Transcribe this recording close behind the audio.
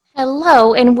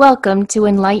Hello and welcome to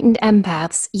Enlightened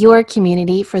Empaths, your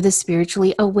community for the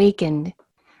spiritually awakened.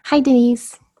 Hi,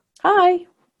 Denise. Hi.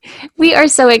 We are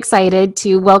so excited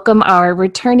to welcome our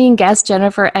returning guest,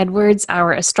 Jennifer Edwards,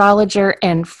 our astrologer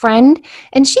and friend.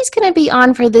 And she's going to be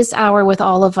on for this hour with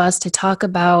all of us to talk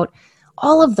about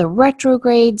all of the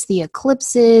retrogrades, the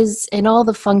eclipses, and all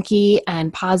the funky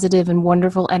and positive and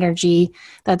wonderful energy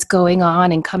that's going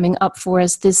on and coming up for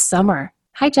us this summer.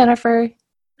 Hi, Jennifer.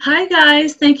 Hi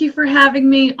guys, thank you for having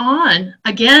me on.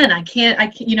 Again,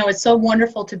 it's so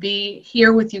wonderful to be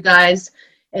here with you guys,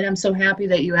 and I'm so happy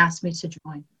that you asked me to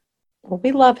join. Well,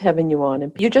 we love having you on.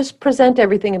 And you just present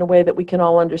everything in a way that we can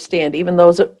all understand, even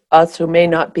those of us who may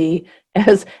not be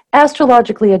as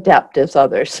astrologically adept as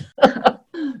others.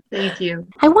 Thank you.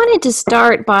 I wanted to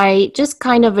start by just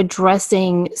kind of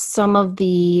addressing some of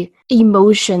the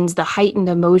emotions, the heightened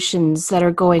emotions that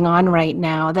are going on right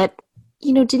now that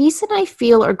Denise and I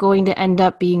feel are going to end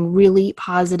up being really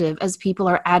positive as people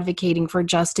are advocating for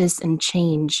justice and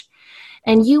change.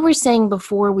 And you were saying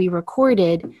before we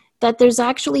recorded that there's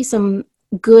actually some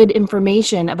good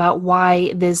information about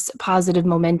why this positive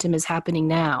momentum is happening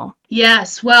now.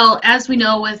 Yes, well, as we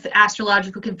know with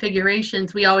astrological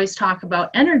configurations, we always talk about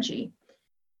energy.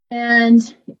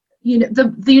 And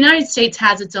the United States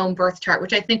has its own birth chart,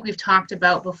 which I think we've talked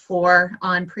about before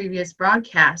on previous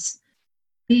broadcasts.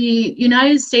 The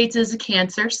United States is a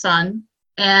Cancer sun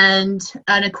and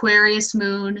an Aquarius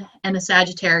moon and a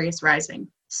Sagittarius rising.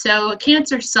 So a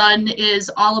Cancer sun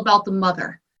is all about the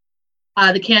mother.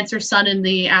 The Cancer sun in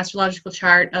the astrological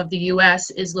chart of the U.S.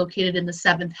 is located in the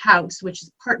 7th house, which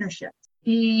is partnership.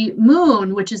 The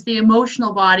moon, which is the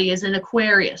emotional body, is in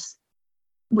Aquarius,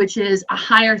 which is a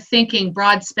higher thinking,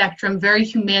 broad spectrum, very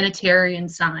humanitarian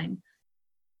sign.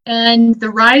 And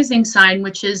the rising sign,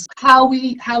 which is how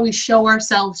we show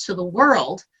ourselves to the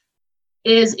world,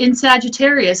 is in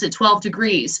Sagittarius at 12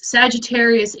 degrees.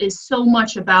 Sagittarius is so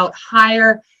much about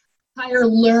higher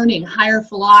learning, higher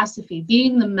philosophy,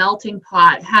 being the melting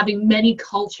pot, having many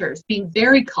cultures, being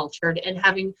very cultured, and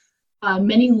having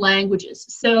many languages.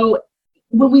 So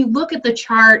when we look at the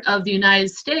chart of the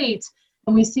United States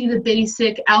and we see the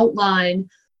basic outline,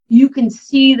 you can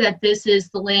see that this is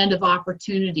the land of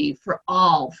opportunity for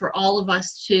all of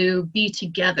us to be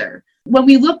together. When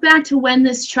we look back to when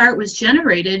this chart was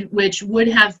generated, which would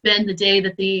have been the day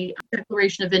that the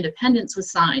Declaration of Independence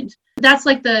was signed, that's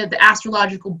like the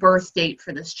astrological birth date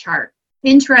for this chart.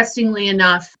 Interestingly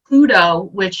enough, Pluto,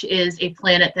 which is a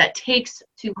planet that takes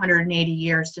 280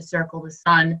 years to circle the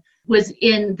sun, was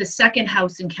in the 2nd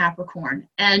house in Capricorn.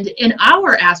 And in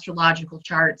our astrological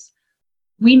charts,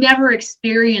 we never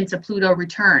experience a Pluto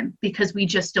return because we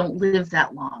just don't live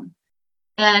that long.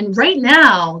 And right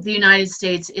now, the United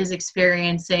States is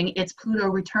experiencing its Pluto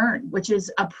return, which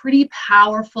is a pretty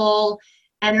powerful,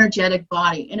 energetic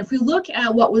body. And if we look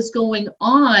at what was going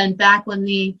on back when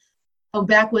the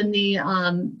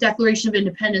Declaration of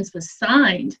Independence was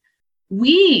signed,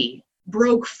 we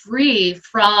broke free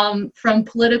from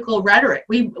political rhetoric.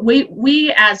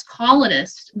 We as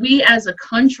colonists, we as a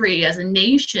country, as a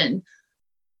nation,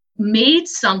 made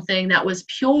something that was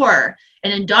pure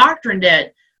and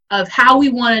indoctrinated of how we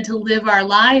wanted to live our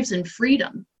lives in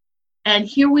freedom. And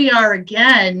here we are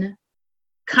again,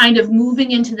 kind of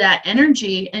moving into that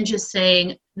energy and just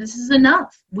saying, this is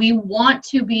enough. We want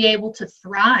to be able to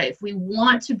thrive. We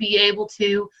want to be able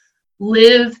to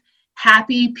live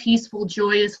happy, peaceful,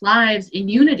 joyous lives in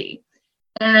unity.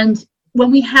 And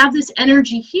when we have this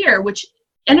energy here, which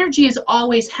energy is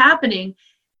always happening,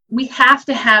 we have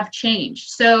to have change.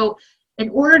 So in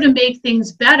order to make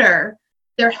things better,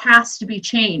 there has to be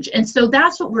change. And so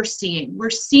that's what we're seeing. We're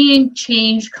seeing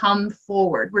change come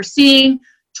forward. We're seeing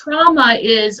trauma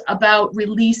is about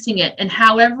releasing it, and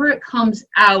however it comes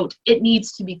out, it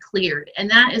needs to be cleared. And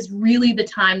that is really the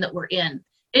time that we're in.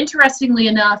 Interestingly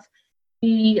enough,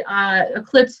 the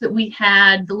eclipse that we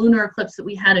had, the lunar eclipse that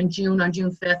we had on June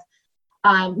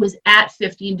 5th, was at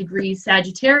 15 degrees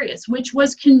Sagittarius, which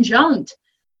was conjunct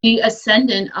the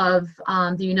ascendant of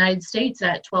the United States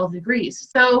at 12 degrees.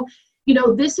 So,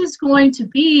 this is going to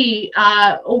be,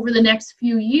 over the next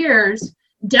few years,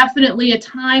 definitely a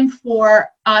time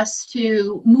for us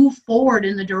to move forward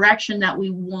in the direction that we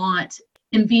want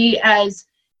and be as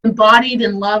embodied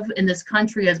in love in this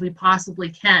country as we possibly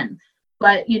can.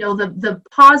 But, the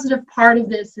positive part of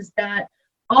this is that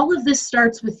all of this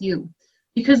starts with you.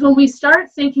 Because when we start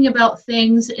thinking about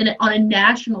things on a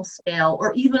national scale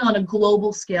or even on a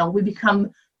global scale, we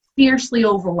become fiercely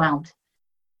overwhelmed.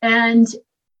 And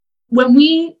when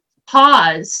we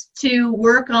pause to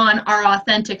work on our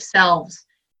authentic selves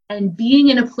and being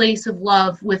in a place of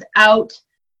love without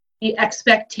the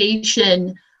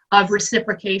expectation of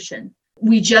reciprocation.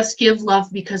 We just give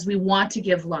love because we want to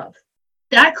give love.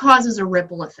 That causes a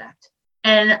ripple effect.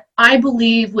 And I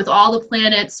believe with all the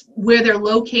planets where they're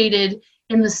located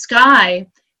in the sky,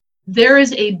 there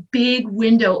is a big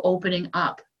window opening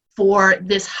up for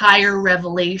this higher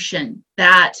revelation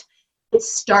that it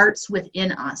starts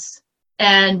within us.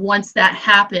 And once that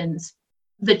happens,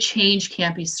 the change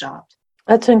can't be stopped.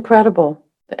 That's incredible.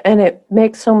 And it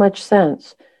makes so much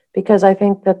sense, because I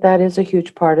think that that is a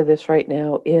huge part of this right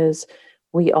now, is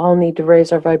we all need to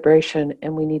raise our vibration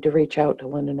and we need to reach out to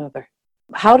one another.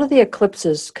 How do the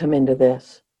eclipses come into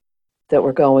this that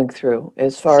we're going through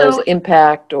as far as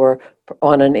impact or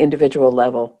on an individual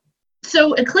level?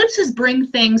 So eclipses bring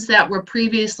things that were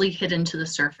previously hidden to the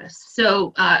surface.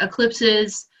 So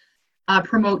eclipses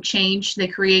promote change. They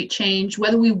create change,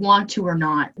 whether we want to or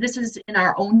not. This is in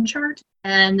our own chart,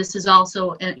 and this is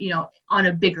also, on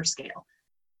a bigger scale.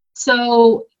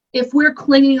 So if we're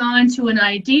clinging on to an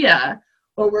idea,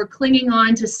 or we're clinging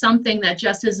on to something that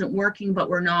just isn't working, but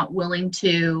we're not willing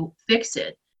to fix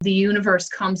it, the universe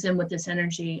comes in with this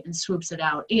energy and swoops it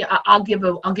out. I'll give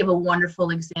a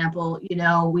wonderful example.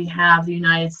 We have the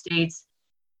United States.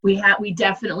 We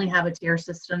definitely have a tier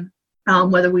system.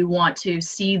 Whether we want to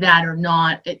see that or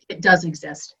not, it does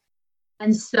exist.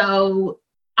 And so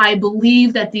I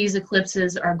believe that these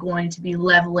eclipses are going to be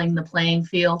leveling the playing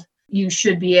field. You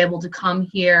should be able to come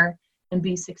here and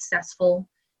be successful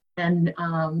and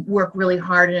work really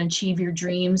hard and achieve your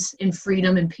dreams in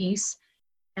freedom and peace.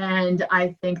 And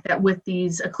I think that with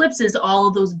these eclipses, all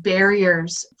of those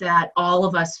barriers that all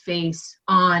of us face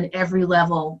on every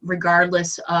level,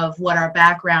 regardless of what our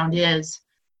background is,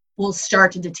 will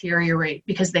start to deteriorate,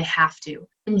 because they have to.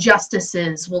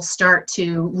 Injustices will start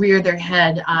to rear their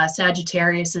head.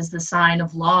 Sagittarius is the sign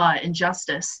of law and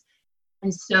justice.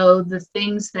 And so the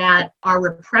things that are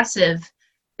repressive,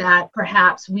 that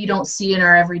perhaps we don't see in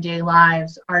our everyday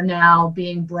lives, are now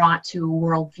being brought to a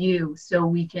worldview, so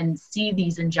we can see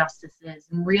these injustices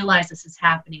and realize this is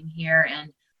happening here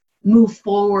and move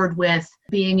forward with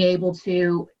being able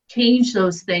to change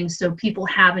those things so people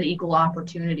have an equal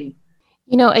opportunity.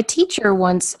 A teacher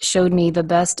once showed me the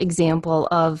best example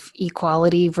of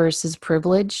equality versus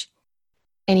privilege.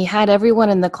 And he had everyone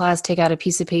in the class take out a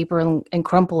piece of paper and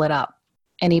crumple it up.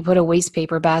 And he put a waste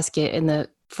paper basket in the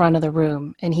front of the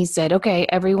room. And he said, okay,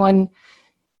 everyone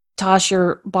toss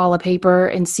your ball of paper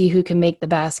and see who can make the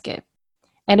basket.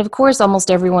 And of course,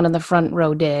 almost everyone in the front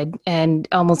row did, and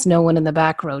almost no one in the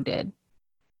back row did.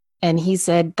 And he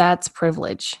said, that's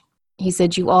privilege. He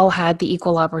said, you all had the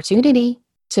equal opportunity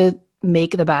to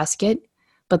make the basket,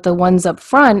 but the ones up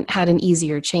front had an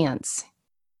easier chance.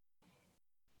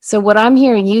 So what I'm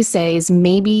hearing you say is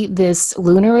maybe this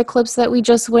lunar eclipse that we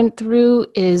just went through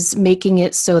is making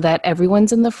it so that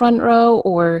everyone's in the front row,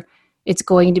 or it's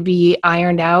going to be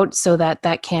ironed out so that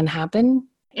that can happen?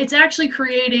 It's actually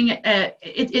creating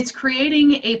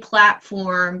a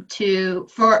platform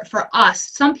for us.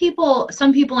 Some people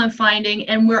I'm finding,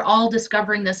 and we're all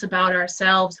discovering this about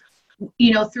ourselves,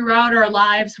 throughout our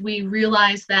lives, we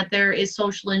realize that there is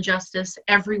social injustice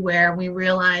everywhere. We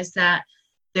realize that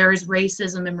there is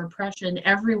racism and repression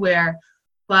everywhere,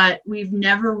 but we've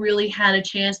never really had a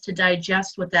chance to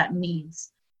digest what that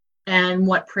means and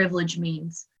what privilege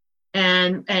means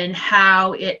and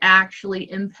how it actually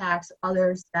impacts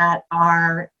others that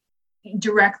are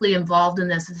directly involved in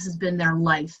this. This has been their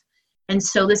life. And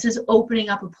so this is opening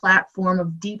up a platform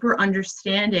of deeper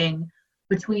understanding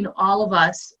between all of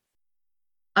us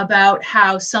about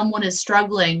how someone is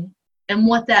struggling and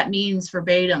what that means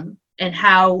verbatim, and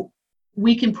how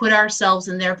we can put ourselves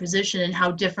in their position and how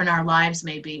different our lives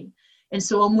may be. And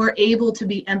so when we're able to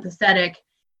be empathetic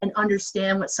and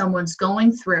understand what someone's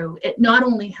going through, it not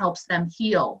only helps them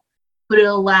heal, but it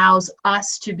allows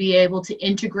us to be able to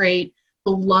integrate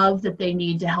the love that they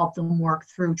need to help them work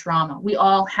through trauma. We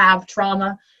all have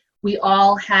trauma. We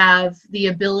all have the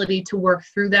ability to work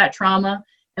through that trauma,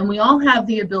 and we all have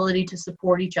the ability to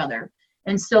support each other.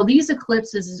 And so these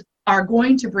eclipses are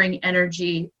going to bring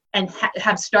energy and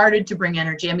have started to bring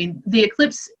energy. I mean, the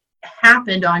eclipse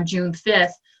happened on June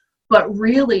 5th, but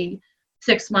really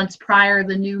 6 months prior,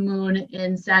 the new moon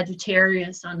in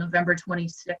Sagittarius on November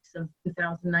 26th of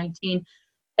 2019,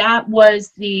 that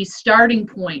was the starting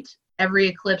point. Every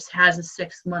eclipse has a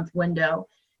 6-month window.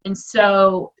 And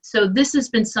so this has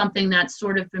been something that's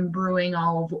sort of been brewing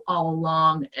all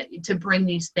along to bring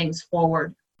these things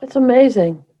forward. That's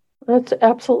amazing. That's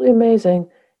absolutely amazing.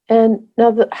 And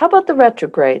now, how about the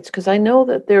retrogrades? Because I know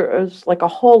that there is like a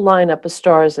whole lineup of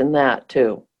stars in that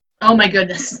too. Oh my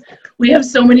goodness. We have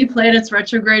so many planets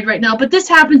retrograde right now, but this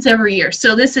happens every year.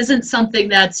 So this isn't something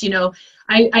that's,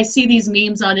 I see these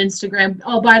memes on Instagram.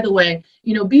 Oh, by the way,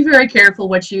 be very careful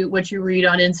what you read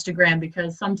on Instagram,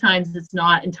 because sometimes it's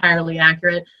not entirely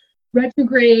accurate.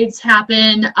 Retrogrades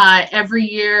happen every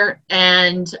year,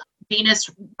 and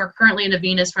we're currently in a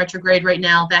Venus retrograde right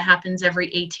now. That happens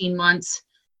every 18 months.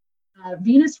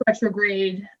 Venus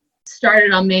retrograde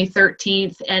started on May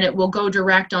 13th, and it will go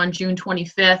direct on June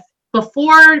 25th.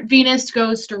 Before Venus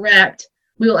goes direct,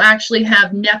 we will actually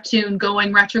have Neptune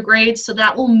going retrograde. So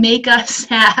that will make us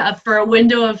have, for a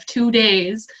window of 2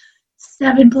 days,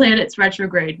 7 planets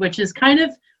retrograde, which is kind of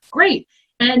great.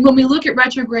 And when we look at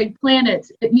retrograde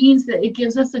planets, it means that it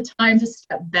gives us a time to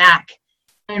step back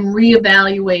and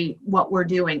reevaluate what we're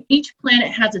doing. Each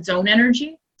planet has its own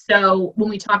energy. So when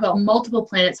we talk about multiple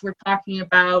planets, we're talking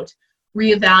about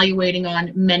reevaluating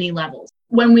on many levels.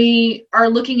 When we are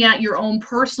looking at your own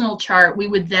personal chart, we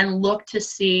would then look to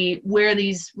see where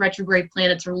these retrograde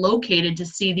planets are located to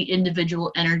see the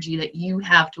individual energy that you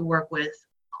have to work with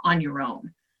on your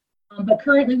own. But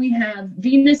currently we have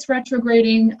Venus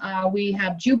retrograding, we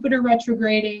have Jupiter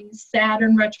retrograding,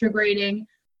 Saturn retrograding,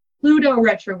 Pluto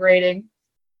retrograding,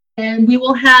 and we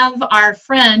will have our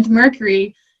friend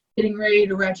Mercury getting ready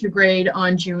to retrograde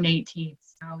on June 18th.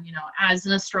 So, as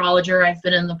an astrologer, I've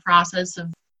been in the process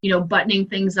of buttoning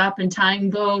things up and tying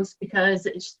bows because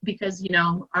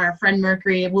our friend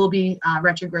Mercury will be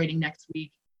retrograding next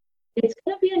week. It's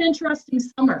going to be an interesting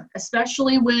summer,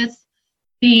 especially with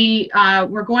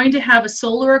we're going to have a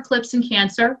solar eclipse in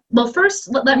Cancer. Well, first,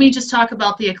 let me just talk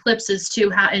about the eclipses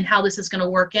too, how this is going to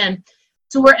work in.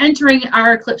 So we're entering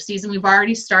our eclipse season. We've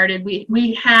already started.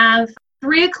 We have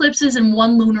 3 eclipses in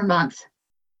 1 lunar month.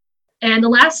 And the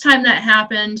last time that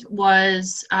happened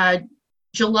was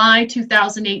July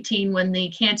 2018, when the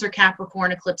Cancer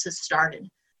Capricorn eclipses started.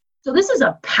 So this is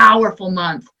a powerful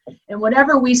month. And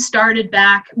whatever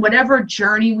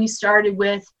journey we started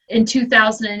with in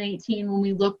 2018, when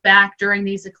we look back during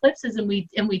these eclipses and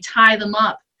we tie them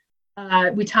up,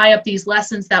 we tie up these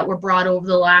lessons that were brought over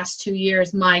the last 2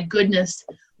 years. My goodness,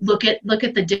 look at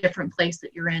the different place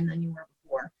that you're in than you were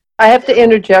before. I have to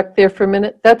interject there for a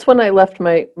minute. That's when I left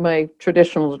my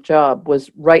traditional job,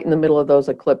 was right in the middle of those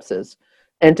eclipses.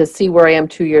 And to see where I am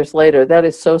 2 years later, that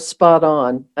is so spot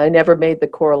on. I never made the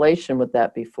correlation with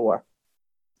that before.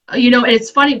 It's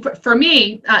funny for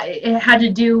me. It had to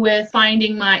do with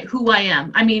finding who I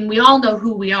am. I mean, we all know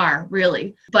who we are,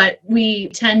 really, but we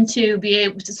tend to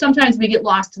sometimes we get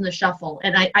lost in the shuffle.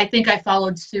 And I think I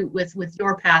followed suit with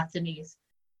your path, Denise.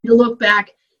 You look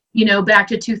back, back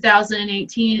to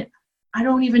 2018, I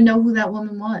don't even know who that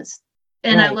woman was.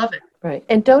 And right. I love it. Right.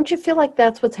 And don't you feel like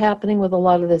that's what's happening with a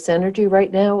lot of this energy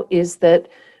right now, is that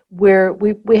we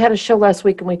had a show last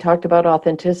week and we talked about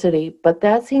authenticity, but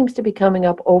that seems to be coming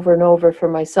up over and over for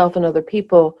myself and other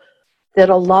people,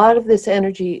 that a lot of this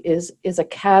energy is a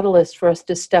catalyst for us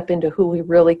to step into who we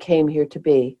really came here to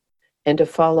be, and to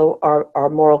follow our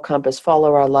moral compass,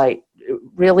 follow our light,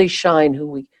 really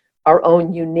shine our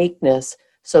own uniqueness,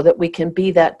 so that we can be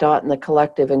that dot in the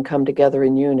collective and come together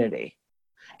in unity.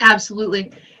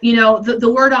 Absolutely.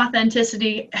 The word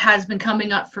authenticity has been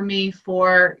coming up for me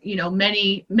for,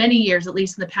 many, many years, at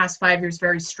least in the past 5 years,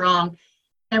 very strong.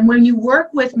 And when you work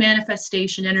with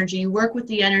manifestation energy, you work with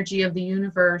the energy of the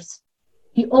universe,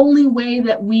 the only way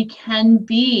that we can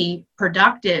be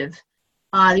productive,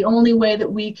 the only way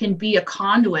that we can be a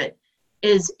conduit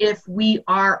is if we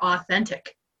are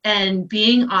authentic. And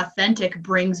being authentic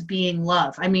brings being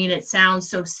love. I mean, it sounds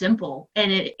so simple,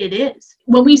 and it is.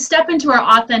 When we step into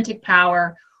our authentic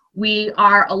power, we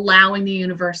are allowing the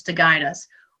universe to guide us.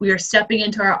 We are stepping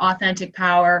into our authentic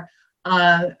power,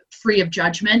 free of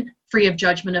judgment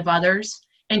of others,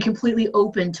 and completely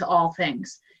open to all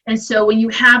things. And so when you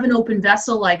have an open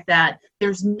vessel like that,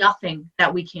 there's nothing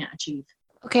that we can't achieve.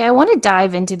 Okay, I want to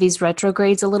dive into these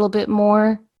retrogrades a little bit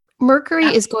more. Mercury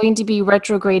is going to be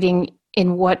retrograding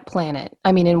in what planet?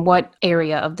 I mean, in what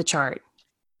area of the chart?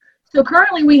 So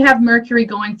currently we have Mercury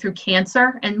going through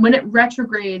Cancer, and when it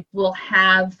retrogrades, we'll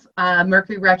have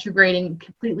Mercury retrograding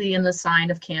completely in the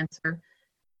sign of Cancer.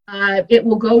 It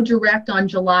will go direct on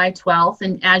July 12th,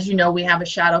 and as you know, we have a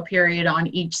shadow period on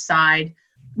each side.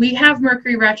 We have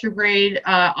Mercury retrograde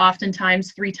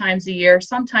oftentimes 3 times a year,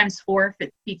 sometimes 4 if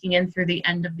it's peeking in through the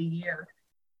end of the year.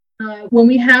 When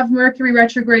we have Mercury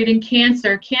retrograde in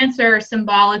Cancer, Cancer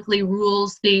symbolically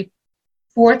rules the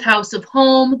 4th house of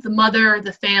home, the mother,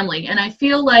 the family. And I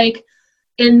feel like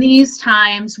in these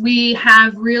times, we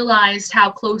have realized how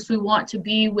close we want to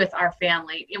be with our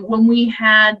family. When we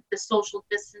had the social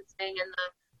distancing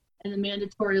and the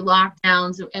mandatory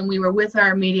lockdowns, and we were with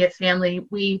our immediate family,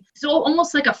 so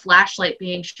almost like a flashlight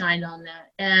being shined on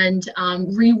that, and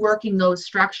reworking those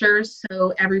structures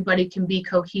so everybody can be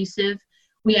cohesive.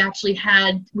 We actually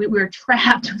we were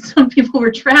trapped. Some people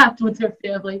were trapped with their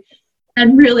family,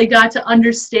 and really got to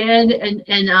understand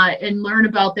and learn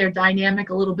about their dynamic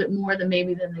a little bit more than they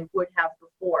would have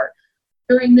before.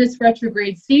 During this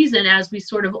retrograde season, as we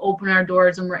sort of open our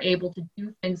doors and we're able to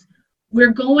do things,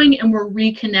 we're going and we're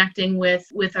reconnecting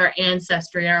with our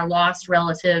ancestry, our lost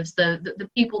relatives, the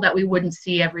people that we wouldn't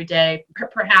see every day.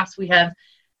 Perhaps we have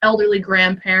elderly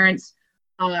grandparents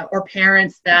or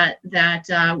parents that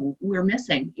we're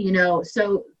missing,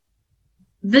 So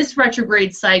this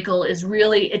retrograde cycle is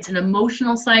really, it's an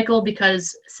emotional cycle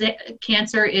because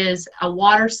Cancer is a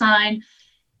water sign,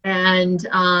 and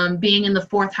being in the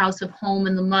fourth house of home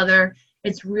and the mother,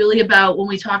 it's really about, when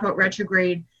we talk about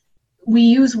retrograde, we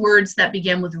use words that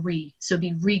begin with so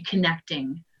be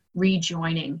reconnecting,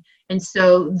 rejoining. And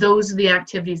so those are the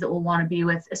activities that we'll want to be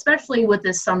with, especially with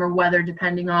this summer weather,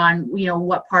 depending on,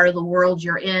 what part of the world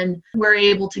you're in. We're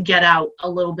able to get out a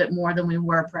little bit more than we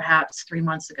were perhaps 3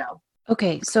 months ago.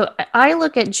 Okay, so I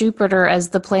look at Jupiter as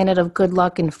the planet of good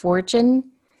luck and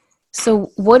fortune.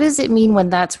 So what does it mean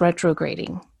when that's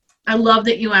retrograding? I love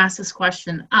that you asked this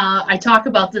question. I talk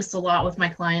about this a lot with my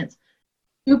clients.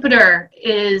 Jupiter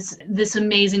is this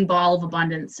amazing ball of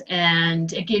abundance,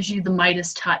 and it gives you the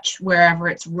Midas touch wherever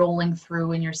it's rolling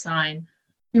through in your sign.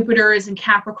 Jupiter is in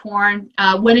Capricorn.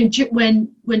 When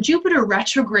Jupiter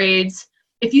retrogrades,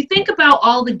 if you think about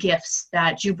all the gifts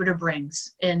that Jupiter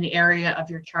brings in the area of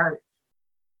your chart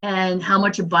and how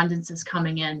much abundance is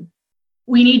coming in,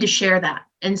 we need to share that.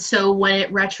 And so when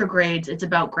it retrogrades, it's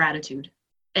about gratitude.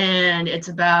 And it's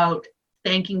about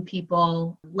thanking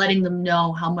people, letting them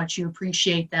know how much you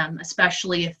appreciate them,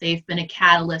 especially if they've been a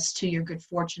catalyst to your good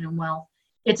fortune and wealth.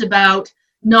 It's about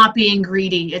not being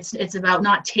greedy. It's about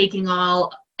not taking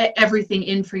everything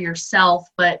in for yourself,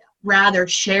 but rather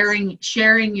sharing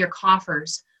your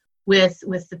coffers with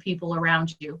the people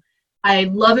around you. I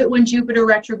love it when Jupiter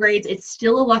retrogrades. It's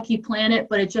still a lucky planet,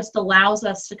 but it just allows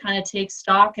us to kind of take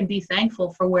stock and be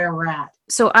thankful for where we're at.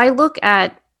 So I look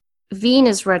at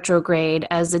Venus retrograde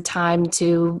as a time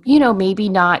to, maybe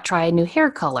not try a new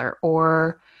hair color,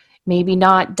 or maybe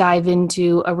not dive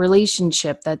into a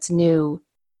relationship that's new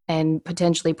and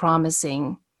potentially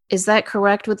promising. Is that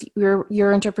correct with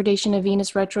your interpretation of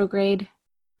Venus retrograde?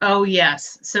 Oh,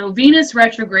 yes. So Venus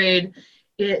retrograde,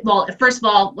 first of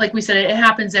all, like we said, it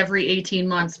happens every 18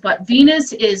 months, but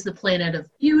Venus is the planet of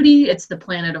beauty. It's the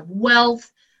planet of wealth.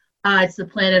 It's the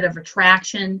planet of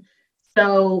attraction.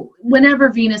 So whenever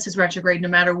Venus is retrograde, no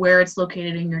matter where it's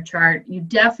located in your chart, you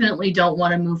definitely don't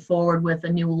want to move forward with a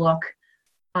new look.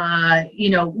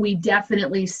 We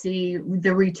definitely see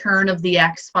the return of the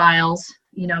X-Files,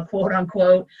 quote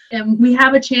unquote. And we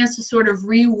have a chance to sort of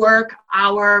rework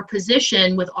our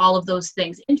position with all of those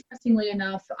things. Interestingly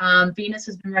enough, Venus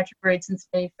has been retrograde since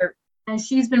May 3rd, and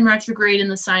she's been retrograde in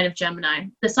the sign of Gemini.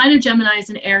 The sign of Gemini is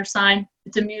an air sign.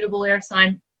 It's a mutable air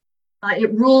sign.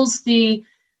 It rules the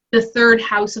third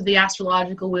house of the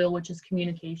astrological wheel, which is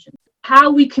communication.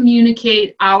 How we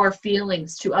communicate our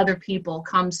feelings to other people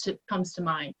comes to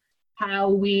mind. How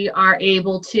we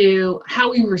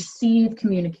receive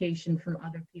communication from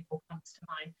other people comes to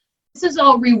mind. This is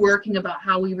all reworking about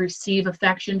how we receive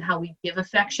affection, how we give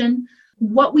affection,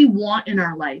 what we want in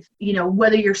our life.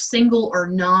 Whether you're single or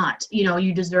not,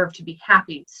 you deserve to be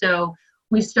happy. So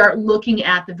we start looking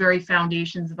at the very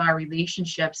foundations of our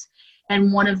relationships.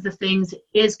 And one of the things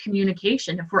is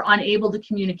communication. If we're unable to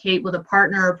communicate with a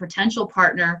partner or potential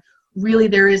partner, really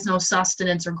there is no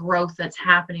sustenance or growth that's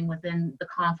happening within the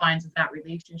confines of that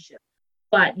relationship.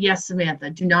 But yes, Samantha,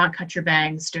 do not cut your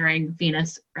bangs during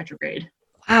Venus retrograde.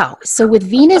 Wow. So with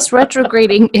Venus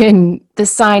retrograding in the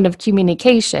sign of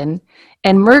communication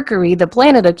and Mercury, the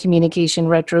planet of communication,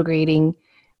 retrograding,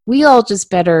 we all just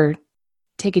better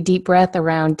take a deep breath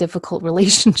around difficult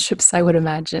relationships, I would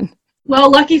imagine.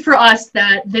 Well, lucky for us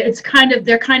that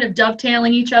they're kind of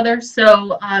dovetailing each other.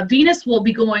 So Venus will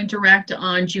be going direct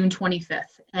on June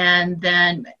 25th, and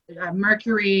then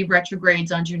Mercury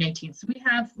retrogrades on June 18th. So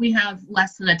we have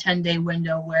less than a 10-day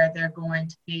window where they're going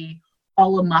to be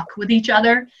all amok with each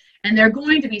other, and they're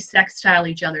going to be sextile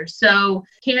each other. So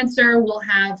Cancer will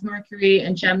have Mercury,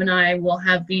 and Gemini will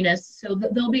have Venus. So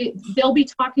they'll be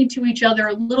talking to each other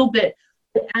a little bit.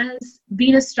 But as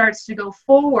Venus starts to go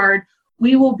forward,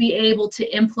 we will be able to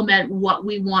implement what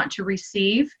we want to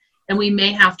receive, and we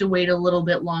may have to wait a little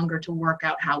bit longer to work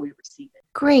out how we receive it.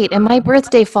 Great, and my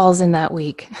birthday falls in that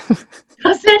week.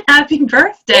 Does it? Happy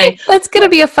birthday. That's going to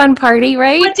be a fun party,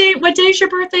 right? What day is your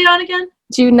birthday on again?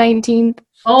 June 19th.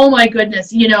 Oh my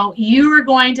goodness. You know, you are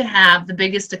going to have the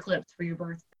biggest eclipse for your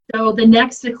birthday. So the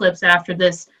next eclipse after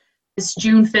this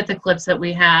June 5th eclipse that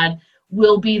we had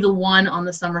will be the one on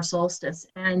the summer solstice.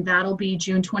 And that'll be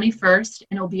June 21st,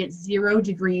 and it'll be at 0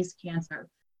 degrees Cancer.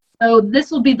 So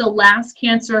this will be the last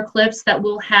Cancer eclipse that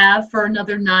we'll have for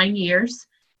another 9 years.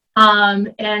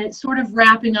 And it's sort of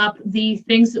wrapping up the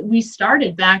things that we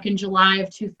started back in July of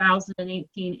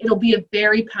 2018. It'll be a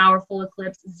very powerful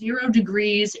eclipse. 0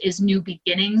 degrees is new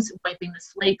beginnings, wiping the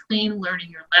slate clean, learning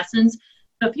your lessons.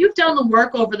 So if you've done the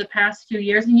work over the past 2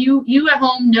 years, and you at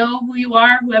home know who you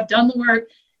are, who have done the work,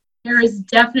 there is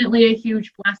definitely a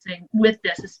huge blessing with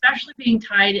this, especially being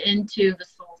tied into the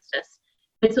solstice.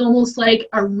 It's almost like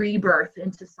a rebirth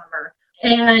into summer.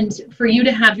 And for you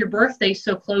to have your birthday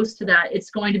so close to that,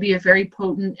 it's going to be a very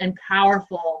potent and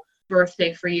powerful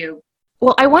birthday for you.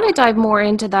 Well, I want to dive more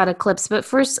into that eclipse, but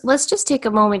first, let's just take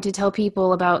a moment to tell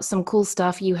people about some cool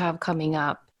stuff you have coming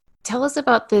up. Tell us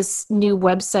about this new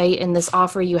website and this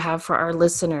offer you have for our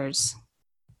listeners.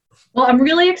 Well, I'm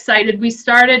really excited. We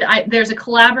started, there's a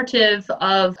collaborative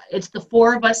of, it's the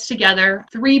 4 of us together,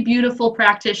 3 beautiful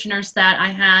practitioners that I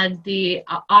had the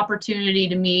opportunity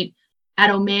to meet at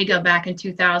Omega back in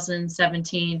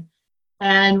 2017.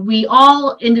 And we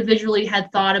all individually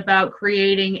had thought about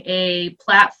creating a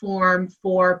platform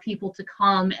for people to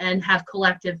come and have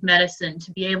collective medicine,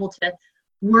 to be able to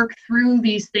work through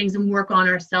these things and work on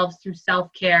ourselves through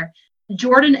self-care.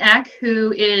 Jordan Eck,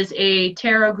 who is a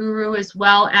tarot guru as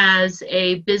well as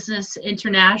a business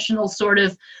international sort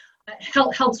of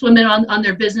helps women on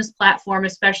their business platform,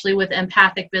 especially with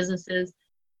empathic businesses.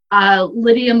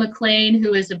 Lydia McLean,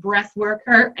 who is a breath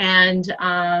worker, and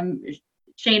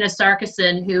Shana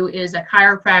Sarkison, who is a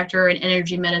chiropractor and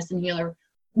energy medicine healer.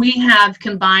 We have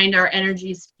combined our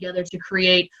energies together to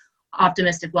create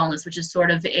Optimistic Wellness, which is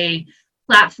sort of a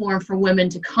platform for women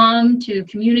to come to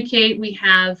communicate. We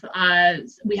have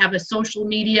a social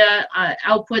media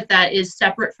output that is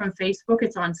separate from Facebook.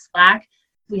 It's on Slack.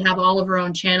 We have all of our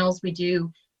own channels. We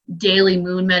do daily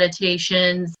moon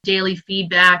meditations, daily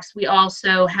feedbacks. We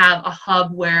also have a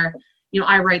hub where,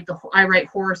 I write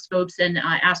horoscopes and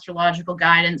astrological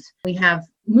guidance. We have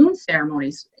moon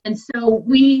ceremonies, and so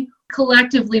we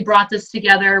collectively brought this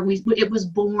together. It was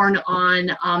born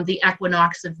on the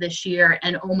equinox of this year,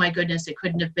 and oh my goodness, it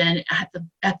couldn't have been at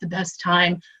the best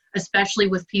time, especially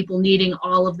with people needing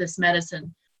all of this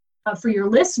medicine. For your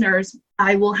listeners,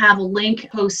 I will have a link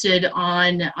posted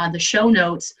on the show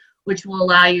notes, which will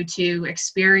allow you to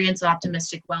experience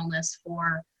Optimistic Wellness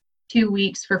for 2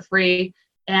 weeks for free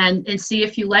and see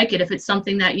if you like it. If it's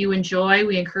something that you enjoy,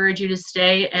 we encourage you to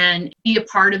stay and be a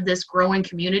part of this growing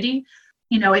community.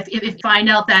 If you find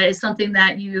out that it's something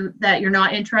that you're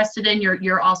not interested in,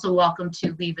 you're also welcome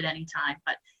to leave at any time.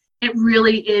 But it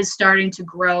really is starting to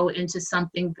grow into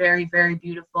something very, very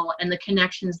beautiful. And the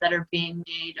connections that are being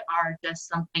made are just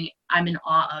something I'm in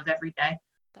awe of every day.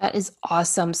 That is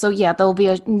awesome. So yeah, there'll be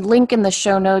a link in the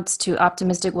show notes to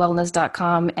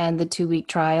optimisticwellness.com and the 2-week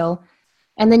trial.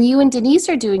 And then you and Denise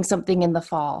are doing something in the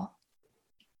fall.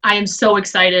 I am so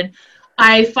excited.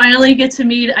 I finally get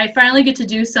to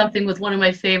do something with one of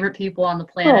my favorite people on the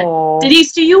planet. Aww.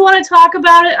 Denise, do you want to talk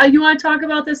about it? You want to talk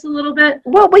about this a little bit?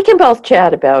 Well, we can both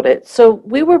chat about it. So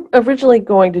we were originally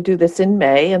going to do this in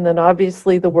May, and then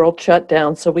obviously the world shut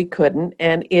down, so we couldn't.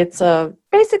 And it's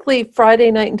basically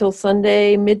Friday night until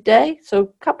Sunday midday,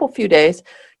 so few days,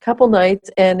 couple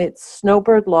nights, and it's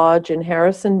Snowbird Lodge in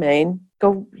Harrison, Maine.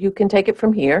 You can take it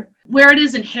from here. Where it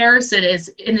is in Harrison is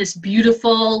in this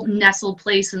beautiful nestled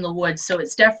place in the woods. So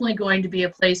it's definitely going to be a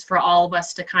place for all of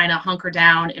us to kind of hunker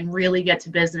down and really get to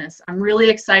business. I'm really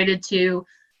excited to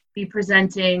be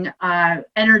presenting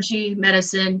energy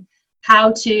medicine,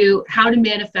 how to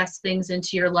manifest things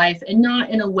into your life, and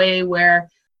not in a way where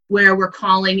we're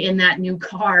calling in that new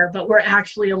car, but we're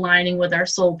actually aligning with our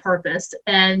soul purpose.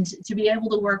 And to be able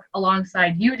to work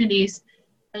alongside you, Denise,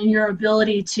 and your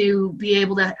ability to be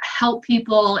able to help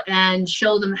people and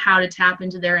show them how to tap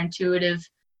into their intuitive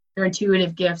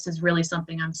gifts is really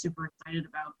something I'm super excited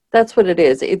about. That's what it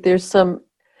is. There's some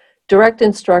direct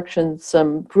instructions,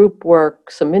 some group work,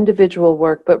 some individual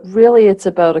work, but really it's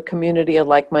about a community of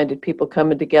like-minded people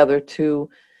coming together to,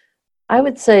 I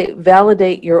would say,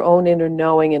 validate your own inner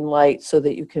knowing and light so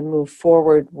that you can move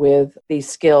forward with these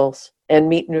skills and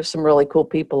meet some really cool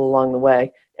people along the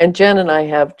way. And Jen and I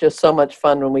have just so much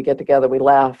fun when we get together. We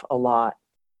laugh a lot.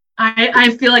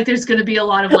 I feel like there's going to be a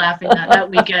lot of laughing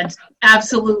that weekend.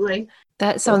 Absolutely.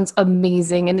 That sounds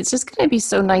amazing. And it's just going to be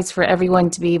so nice for everyone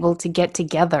to be able to get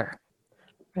together.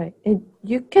 Right. And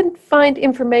you can find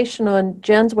information on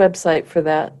Jen's website for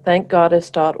that,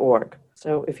 thankgoddess.org.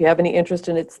 So if you have any interest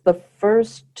in it's the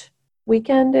first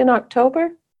weekend in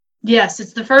October? Yes,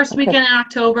 it's the first Okay. weekend in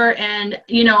October, and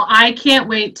I can't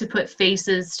wait to put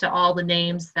faces to all the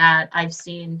names that I've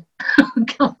seen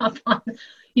come up on,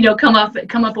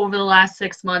 come up over the last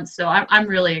 6 months. So I'm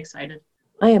really excited.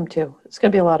 I am too. It's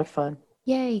going to be a lot of fun.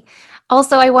 Yay.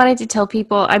 Also, I wanted to tell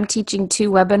people I'm teaching 2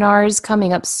 webinars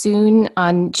coming up soon.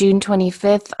 On June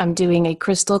 25th, I'm doing a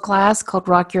crystal class called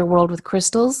Rock Your World with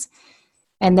Crystals.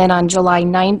 And then on July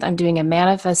 9th, I'm doing a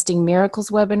Manifesting Miracles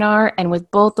webinar. And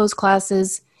with both those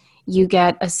classes, you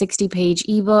get a 60-page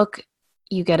ebook,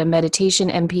 you get a meditation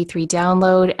MP3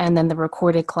 download, and then the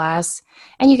recorded class.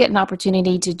 And you get an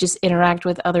opportunity to just interact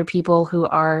with other people who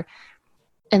are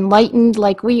enlightened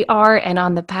like we are and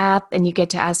on the path, and you get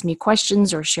to ask me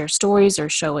questions or share stories or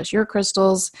show us your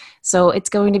crystals. So it's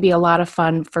going to be a lot of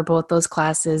fun for both those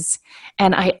classes.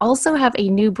 And I also have a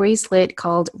new bracelet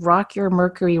called Rock Your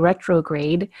Mercury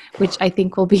Retrograde, which I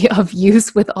think will be of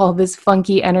use with all this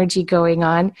funky energy going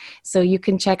on. So you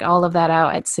can check all of that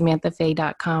out at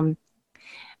SamanthaFaye.com.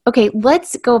 Okay,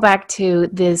 let's go back to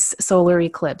this solar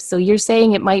eclipse. So you're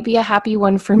saying it might be a happy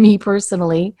one for me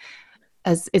personally,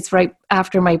 as it's right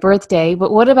after my birthday,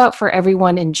 but what about for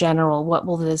everyone in general? What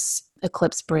will this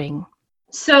eclipse bring?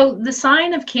 So the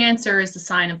sign of Cancer is the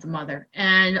sign of the mother,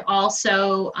 and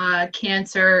also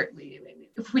Cancer.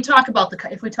 If we talk about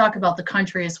the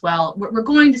country as well, we're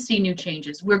going to see new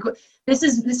changes. This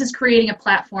is creating a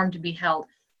platform to be held.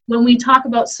 When we talk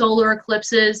about solar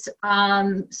eclipses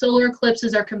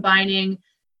are combining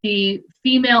the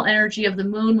female energy of the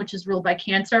moon, which is ruled by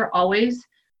Cancer always.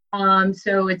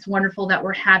 So it's wonderful that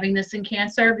we're having this in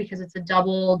Cancer because it's a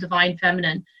double divine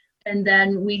feminine. And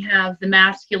then we have the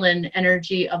masculine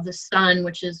energy of the sun,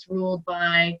 which is ruled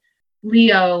by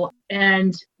Leo.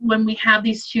 And when we have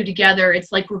these two together,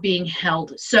 it's like we're being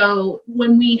held. So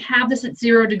when we have this at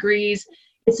 0 degrees,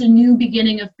 it's a new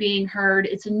beginning of being heard.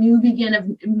 It's a new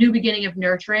beginning of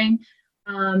nurturing.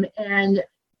 And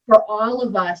for all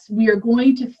of us, we are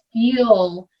going to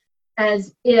feel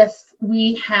as if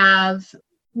we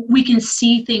can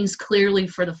see things clearly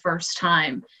for the first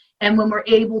time. And when we're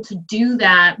able to do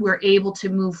that, we're able to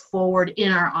move forward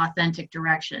in our authentic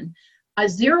direction.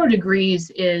 0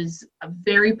 degrees is a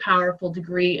very powerful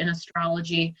degree in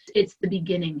astrology. It's the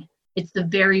beginning. It's the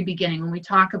very beginning. When we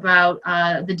talk about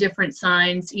the different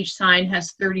signs, each sign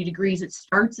has 30 degrees. It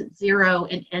starts at 0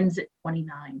 and ends at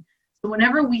 29. So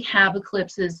whenever we have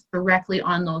eclipses directly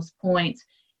on those points,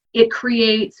 it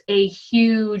creates a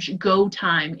huge go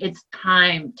time. It's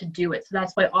time to do it. So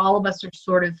that's why all of us are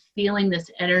sort of feeling this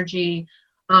energy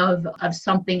of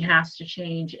something has to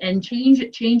change, and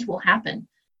change will happen.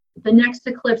 The next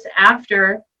eclipse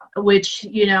after, which,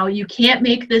 you can't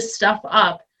make this stuff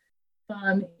up,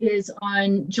 is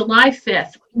on July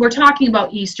 5th. We're talking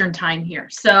about Eastern time here.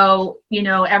 So,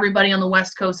 everybody on the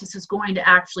West Coast, this is going to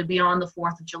actually be on the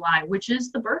 4th of July, which is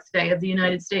the birthday of the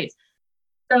United States.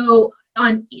 So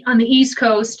on the East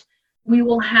Coast, we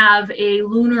will have a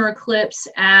lunar eclipse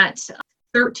at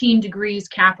 13 degrees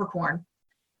Capricorn,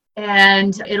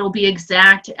 and it'll be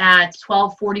exact at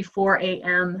 12:44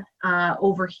 a.m.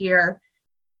 Over here.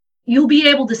 You'll be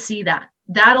able to see that.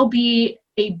 That'll be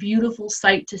a beautiful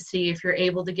sight to see if you're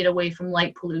able to get away from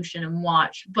light pollution and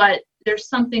watch. But there's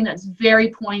something that's very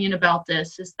poignant about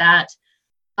this, is that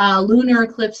lunar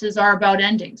eclipses are about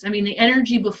endings. I mean, the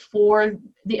energy before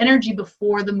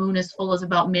the moon is full is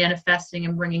about manifesting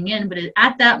and bringing in, but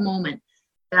at that moment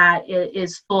that it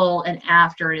is full, and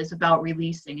after it is about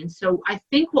releasing. And so I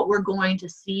think what we're going to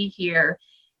see here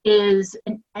is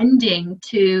an ending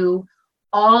to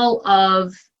all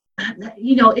of,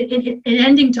 an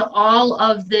ending to all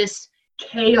of this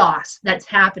chaos that's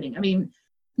happening. I mean,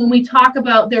 when we talk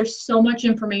about, there's so much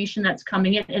information that's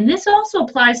coming in, and this also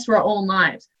applies to our own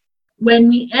lives. When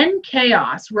we end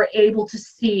chaos, we're able to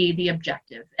see the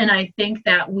objective. And I think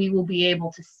that we will be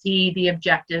able to see the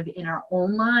objective in our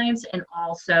own lives and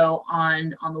also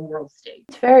on the world stage.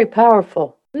 It's very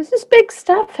powerful. This is big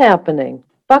stuff happening.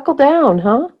 Buckle down,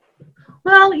 huh?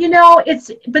 Well,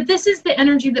 but this is the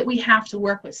energy that we have to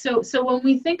work with. So when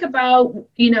we think about,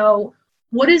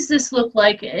 what does this look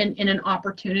like in an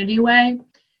opportunity way?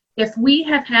 If we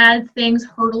have had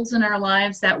hurdles in our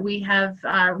lives that we have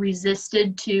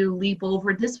resisted to leap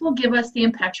over, this will give us the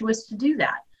impetus to do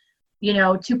that,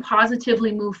 to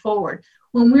positively move forward.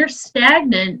 When we're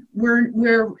stagnant,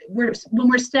 we're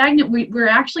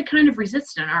actually kind of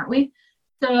resistant, aren't we?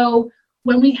 So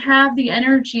when we have the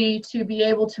energy to be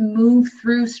able to move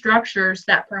through structures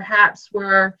that perhaps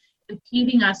were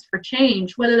impeding us for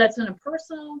change, whether that's on a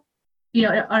personal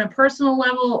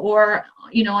level or,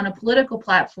 on a political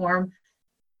platform,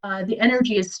 the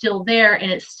energy is still there,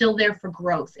 and it's still there for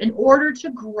growth. In order to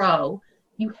grow,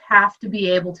 you have to be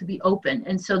able to be open.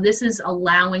 And so this is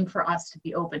allowing for us to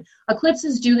be open.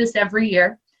 Eclipses do this every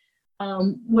year.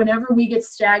 Whenever we get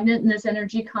stagnant and this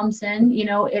energy comes in,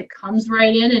 it comes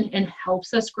right in and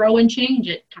helps us grow and change.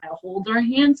 It kind of holds our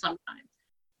hand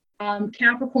sometimes.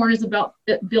 Capricorn is about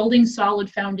building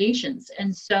solid foundations.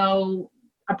 And so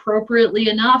appropriately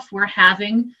enough, we're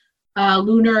having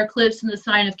lunar eclipse in the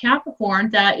sign of Capricorn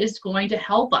that is going to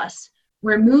help us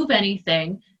remove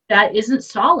anything that isn't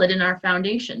solid in our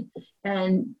foundation.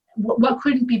 And what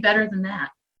couldn't be better than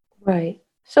that? Right.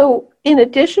 So in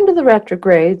addition to the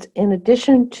retrogrades, in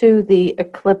addition to the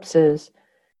eclipses,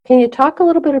 can you talk a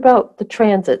little bit about the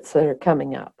transits that are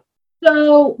coming up?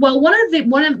 So, well, one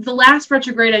of the last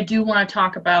retrograde I do want to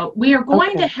talk about, we're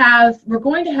going to have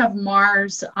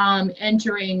Mars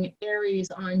entering Aries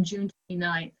on June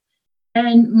 29th.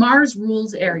 And Mars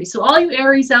rules Aries. So all you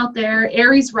Aries out there,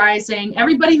 Aries rising,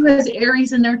 everybody who has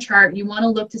Aries in their chart, you want to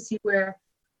look to see where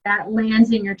that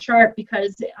lands in your chart,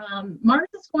 because Mars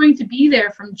is going to be there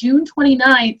from June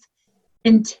 29th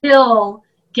until,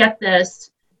 get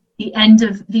this,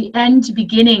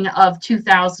 beginning of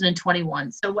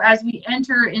 2021. So as we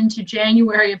enter into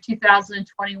January of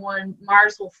 2021,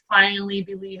 Mars will finally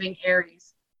be leaving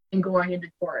Aries and going into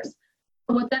Taurus.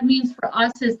 What that means for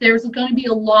us is there's going to be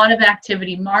a lot of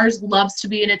activity. Mars loves to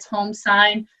be in its home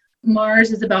sign.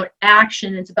 Mars is about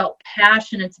action. It's about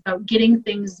passion. It's about getting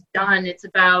things done. It's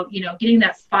about, getting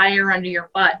that fire under your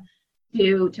butt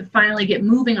to finally get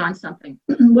moving on something.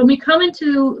 When we come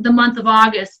into the month of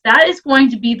August, that is going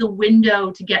to be the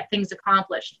window to get things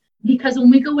accomplished. Because when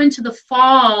we go into the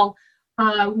fall,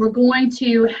 we're going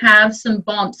to have some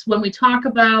bumps. When we talk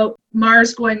about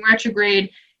Mars going retrograde,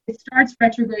 it starts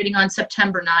retrograding on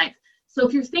September 9th. So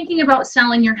if you're thinking about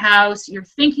selling your house, you're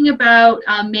thinking about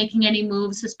making any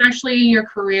moves, especially in your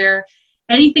career,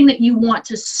 anything that you want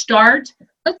to start,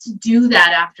 let's do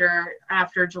that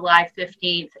after July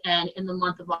 15th and in the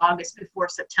month of August before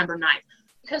September 9th.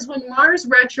 Because when Mars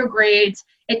retrogrades,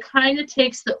 it kind of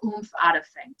takes the oomph out of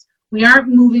things. We aren't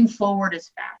moving forward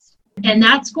as fast. And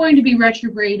that's going to be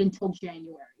retrograde until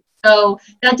January. So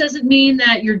that doesn't mean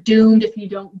that you're doomed if you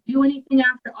don't do anything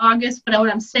after August, but what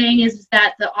I'm saying is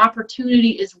that the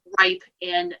opportunity is ripe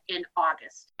in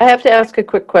August. I have to ask a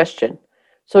quick question.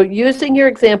 So using your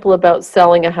example about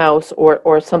selling a house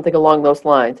or something along those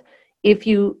lines, if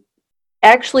you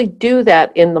actually do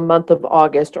that in the month of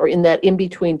August or in that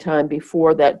in-between time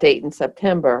before that date in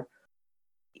September,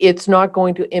 it's not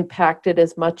going to impact it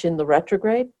as much in the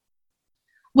retrograde?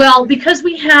 Well, because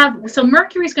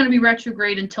Mercury is going to be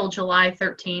retrograde until July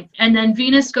 13th, and then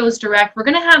Venus goes direct. We're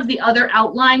going to have the other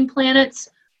outlying planets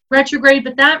retrograde,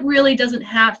 but that really doesn't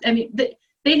have,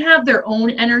 they have their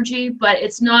own energy, but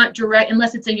it's not direct,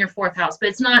 unless it's in your fourth house, but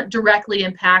it's not directly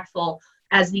impactful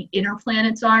as the inner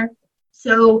planets are.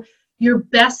 So your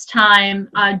best time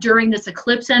during this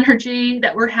eclipse energy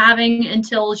that we're having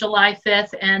until July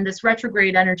 5th and this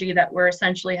retrograde energy that we're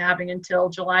essentially having until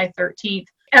July 13th,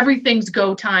 everything's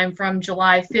go time from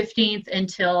July 15th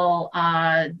until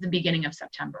the beginning of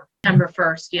September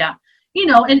 1st. Yeah.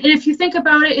 And if you think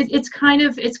about it, it's kind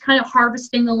of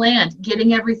harvesting the land,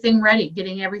 getting everything ready,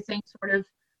 getting everything sort of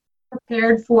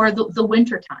prepared for the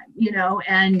winter time,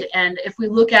 and if we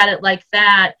look at it like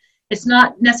that, it's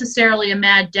not necessarily a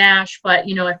mad dash, but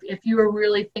if you were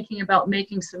really thinking about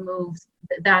making some moves,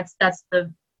 that's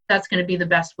going to be the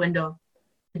best window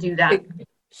to do that.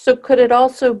 So could it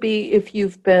also be if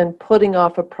you've been putting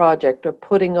off a project or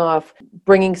putting off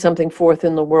bringing something forth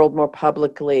in the world more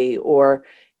publicly, or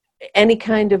any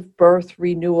kind of birth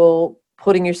renewal,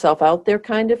 putting yourself out there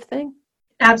kind of thing?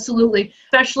 Absolutely.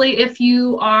 Especially if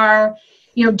you are,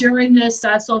 during this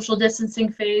social distancing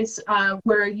phase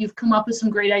where you've come up with some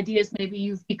great ideas, maybe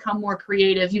you've become more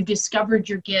creative, you've discovered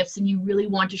your gifts and you really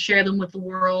want to share them with the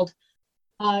world.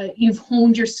 You've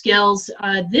honed your skills.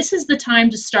 This is the time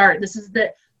to start. This is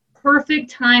the perfect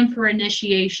time for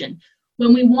initiation.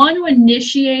 When we want to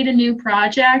initiate a new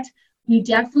project, we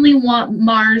definitely want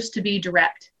Mars to be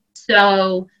direct.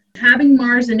 So having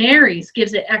Mars in Aries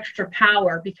gives it extra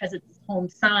power because it's its home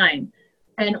sign.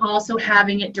 And also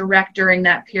having it direct during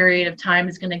that period of time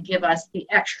is going to give us the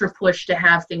extra push to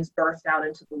have things birthed out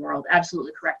into the world.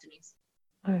 Absolutely correct, Denise.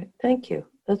 All right. Thank you.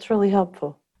 That's really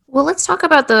helpful. Well, let's talk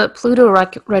about the Pluto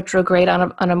retrograde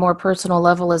on a more personal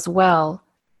level as well.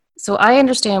 So I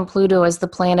understand Pluto as the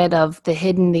planet of the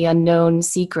hidden, the unknown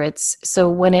secrets. So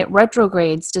when it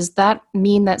retrogrades, does that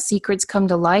mean that secrets come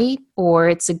to light, or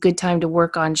it's a good time to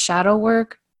work on shadow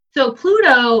work? So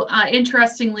Pluto,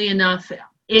 interestingly enough,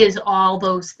 is all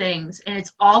those things. And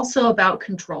it's also about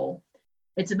control.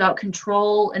 It's about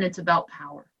control and it's about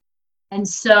power. And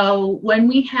so when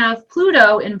we have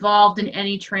Pluto involved in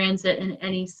any transit in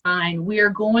any sign, we are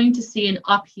going to see an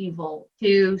upheaval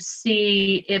to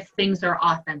see if things are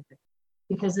authentic,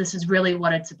 because this is really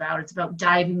what it's about. It's about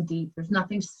diving deep. There's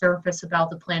nothing surface about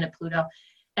the planet Pluto.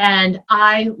 And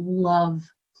I love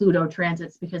Pluto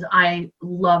transits because I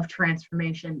love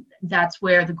transformation. That's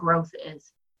where the growth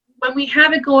is. When we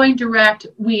have it going direct,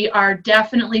 we are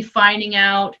definitely finding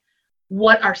out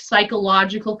what our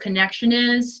psychological connection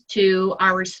is to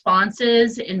our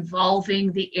responses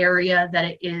involving the area that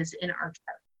it is in our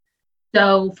chart.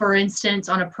 So, for instance,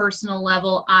 on a personal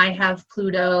level, I have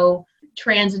Pluto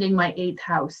transiting my 8th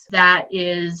house. That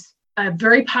is a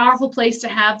very powerful place to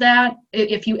have that,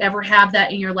 if you ever have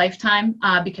that in your lifetime,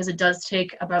 because it does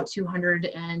take about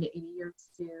 280 years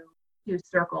to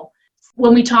circle.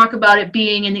 When we talk about it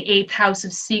being in the 8th house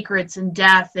of secrets and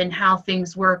death and how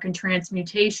things work and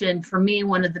transmutation, for me,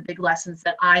 one of the big lessons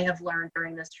that I have learned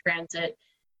during this transit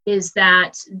is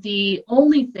that the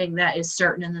only thing that is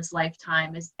certain in this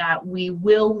lifetime is that we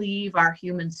will leave our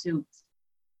human suits.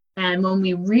 And when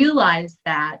we realize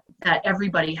that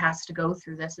everybody has to go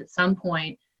through this at some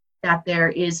point, that there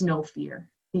is no fear.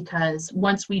 Because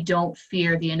once we don't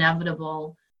fear the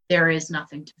inevitable, there is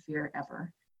nothing to fear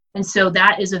ever. And so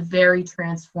that is a very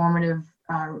transformative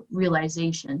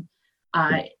realization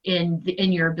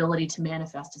in your ability to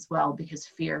manifest as well, because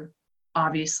fear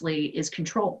obviously is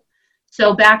control.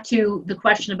 So back to the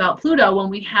question about Pluto, when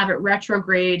we have it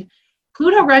retrograde,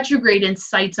 Pluto retrograde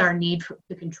incites our need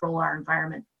to control our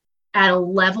environment at a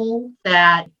level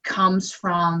that comes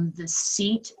from the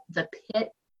seat, the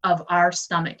pit of our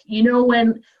stomach. You know,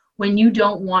 when you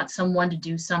don't want someone to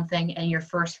do something and your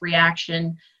first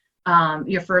reaction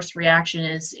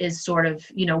is sort of,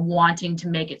 wanting to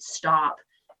make it stop.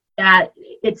 That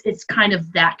it's kind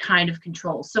of that kind of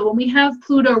control. So when we have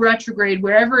Pluto retrograde,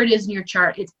 wherever it is in your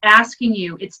chart, it's asking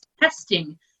you, it's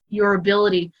testing your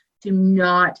ability to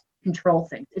not control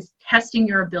things. It's testing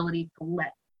your ability to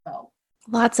let go.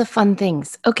 Lots of fun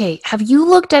things. Okay, have you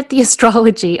looked at the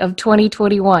astrology of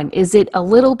 2021? Is it a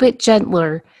little bit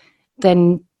gentler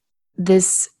than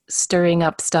this stirring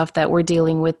up stuff that we're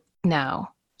dealing with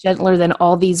now? Gentler than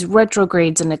all these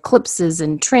retrogrades and eclipses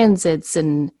and transits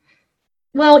and...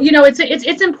 Well,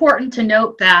 it's important to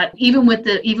note that even with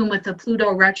the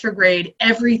Pluto retrograde,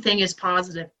 everything is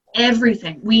positive.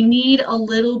 Everything. We need a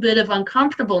little bit of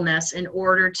uncomfortableness in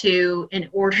order to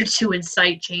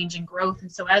incite change and growth.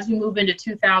 And so as we move into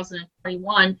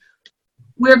 2021,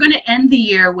 we're going to end the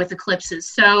year with eclipses.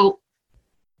 So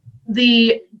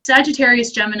the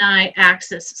Sagittarius Gemini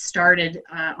axis started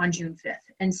on June 5th.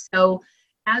 And so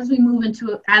as we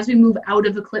move out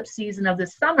of eclipse season of the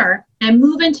summer and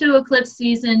move into eclipse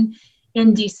season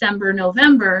in December,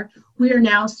 November, we are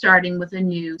now starting with a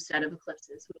new set of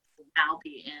eclipses, which will now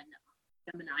be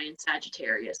in Gemini and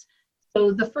Sagittarius.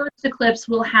 So the first eclipse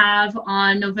we'll have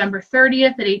on November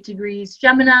 30th at 8 degrees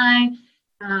Gemini.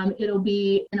 It'll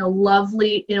be in a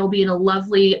lovely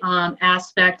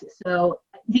aspect. So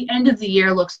the end of the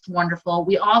year looks wonderful.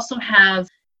 We also have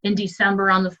in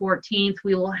December on the 14th,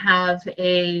 we will have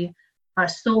a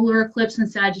solar eclipse in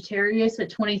Sagittarius at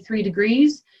 23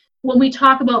 degrees. When we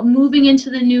talk about moving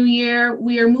into the new year,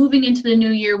 we are moving into the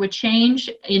new year with change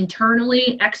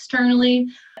internally, externally.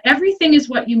 Everything is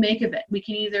what you make of it. We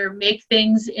can either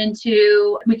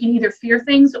fear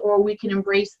things, or we can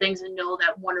embrace things and know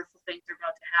that wonderful things are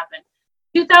about to happen.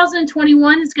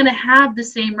 2021 is going to have the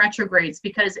same retrogrades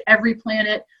because every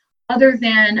planet other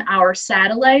than our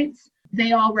satellites,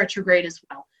 they all retrograde as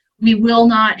well. We will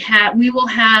have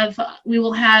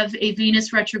a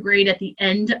Venus retrograde at the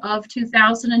end of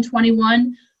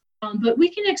 2021, but we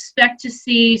can expect to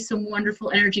see some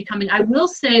wonderful energy coming. I will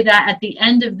say that at the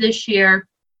end of this year,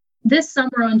 this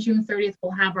summer on June 30th,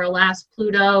 we'll have our last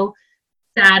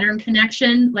Pluto-Saturn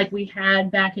connection like we had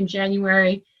back in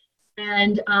January.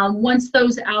 And once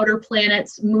those outer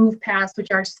planets move past,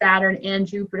 which are Saturn and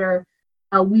Jupiter,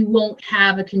 we won't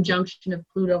have a conjunction of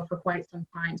Pluto for quite some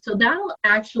time. So that'll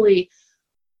actually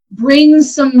bring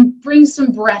some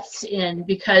breaths in,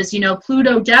 because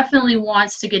Pluto definitely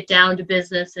wants to get down to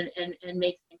business and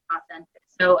make things authentic.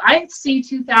 So I see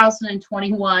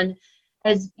 2021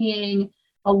 as being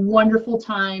a wonderful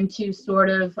time to sort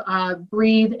of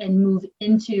breathe and move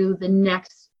into the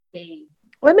next phase.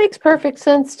 Well, it makes perfect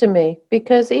sense to me,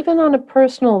 because even on a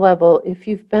personal level, if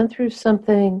you've been through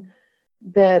something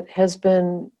that has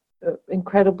been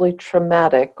incredibly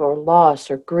traumatic, or loss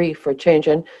or grief or change,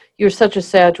 and you're such a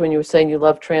Sag when you were saying you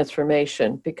love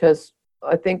transformation, because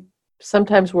I think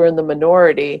sometimes we're in the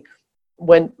minority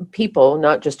when people,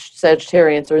 not just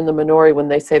Sagittarians, are in the minority when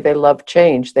they say they love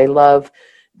change, they love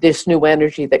this new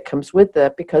energy that comes with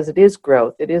that, because it is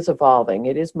growth, it is evolving,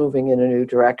 it is moving in a new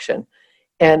direction.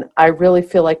 And I really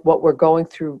feel like what we're going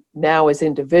through now as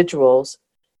individuals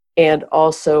and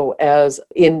also as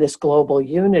in this global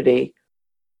unity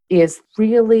is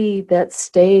really that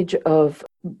stage of,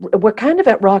 we're kind of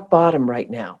at rock bottom right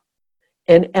now.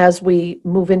 And as we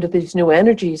move into these new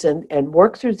energies and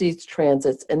work through these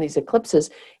transits and these eclipses,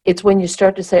 it's when you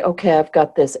start to say, okay, I've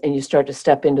got this, and you start to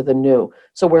step into the new.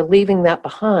 So we're leaving that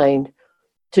behind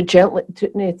to gently,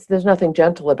 there's nothing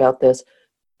gentle about this,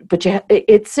 but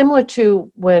it's similar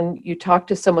to when you talk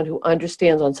to someone who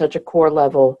understands on such a core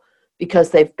level because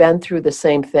they've been through the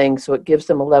same thing, so it gives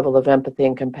them a level of empathy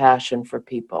and compassion for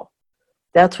people.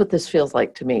 That's what this feels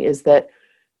like to me, is that,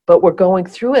 but we're going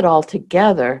through it all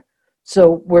together,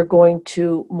 so we're going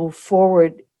to move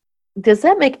forward. Does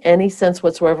that make any sense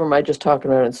whatsoever? Am I just talking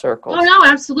around in circles? Oh, no,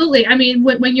 absolutely. I mean,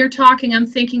 when you're talking, I'm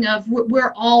thinking of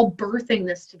we're all birthing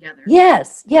this together.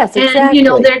 Yes, exactly.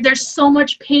 And, there's so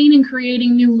much pain in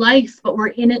creating new life, but we're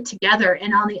in it together.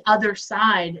 And on the other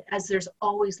side, as there's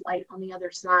always light on the other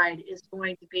side, is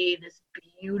going to be this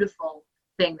beautiful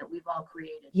thing that we've all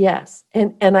created. Yes.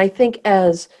 And I think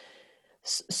as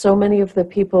so many of the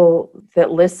people that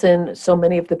listen, so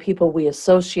many of the people we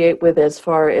associate with as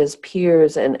far as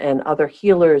peers and other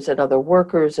healers and other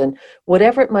workers and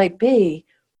whatever it might be,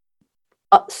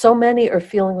 so many are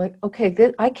feeling like,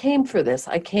 okay, I came for this.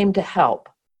 I came to help.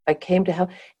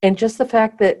 And just the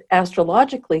fact that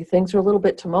astrologically things are a little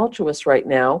bit tumultuous right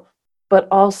now, but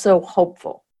also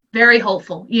hopeful. Very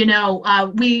hopeful. We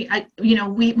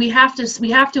have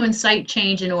to incite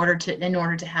change in order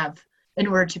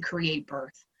to create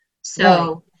birth. So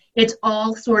right. It's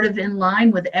all sort of in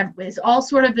line with, it's all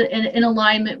sort of in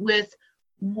alignment with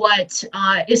what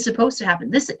is supposed to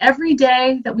happen. This every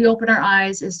day that we open our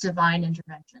eyes is divine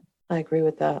intervention. I agree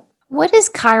with that. What is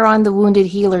Chiron the Wounded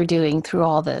Healer doing through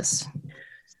all this?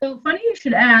 So funny you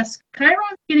should ask.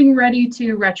 Chiron's getting ready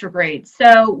to retrograde.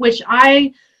 So, which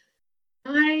I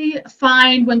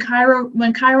find when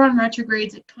Chiron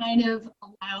retrogrades, it kind of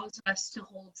allows us to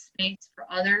hold space for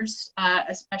others,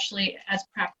 especially as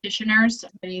practitioners.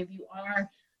 Many of you are,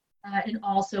 and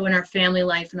also in our family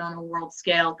life and on a world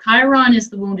scale. Chiron is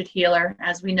the wounded healer,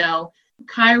 as we know.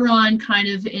 Chiron kind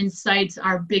of incites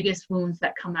our biggest wounds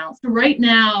that come out. So right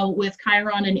now with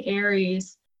Chiron and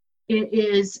Aries, it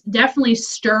is definitely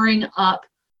stirring up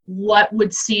what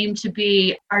would seem to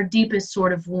be our deepest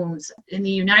sort of wounds. In the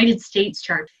United States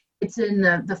chart, it's in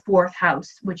the fourth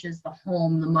house, which is the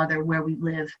home, the mother, where we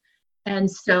live. And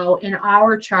so in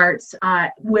our charts,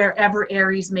 wherever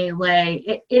Aries may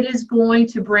lay, it is going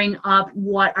to bring up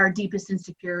what our deepest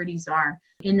insecurities are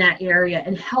in that area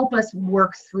and help us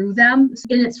work through them.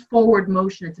 In its forward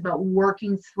motion, it's about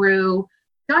working through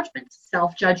judgments,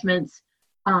 self-judgments,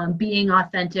 being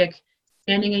authentic,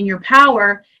 standing in your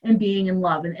power, and being in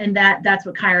love. And that's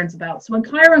what Chiron's about. So when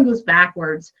Chiron goes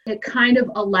backwards, it kind of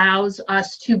allows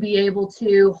us to be able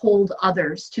to hold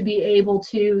others, to be able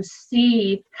to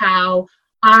see how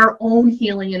our own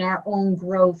healing and our own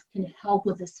growth can help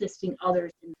with assisting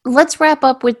others. Let's wrap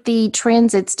up with the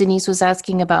transits Denise was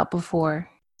asking about before.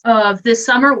 Of this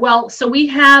summer, well, so we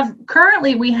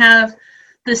currently have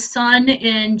the sun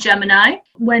in Gemini.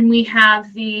 When we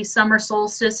have the summer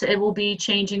solstice, it will be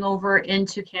changing over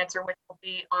into Cancer, which will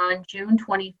be on June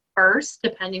 21st,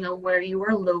 depending on where you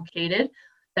are located.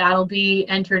 That'll be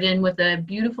entered in with a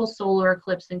beautiful solar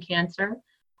eclipse in Cancer.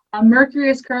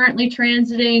 Mercury is currently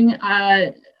transiting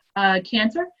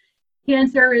Cancer.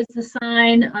 Cancer is the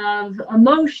sign of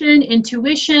emotion,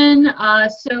 intuition.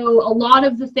 So a lot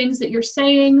of the things that you're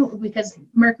saying, because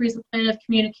Mercury is the planet of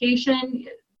communication,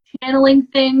 channeling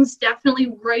things,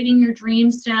 definitely writing your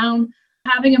dreams down,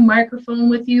 having a microphone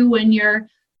with you when you're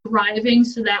driving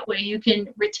so that way you can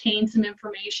retain some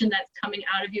information that's coming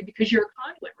out of you because you're a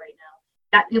conduit right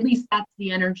now. At least that's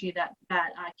the energy that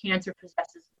Cancer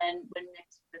possesses when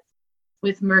mixed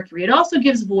with Mercury. It also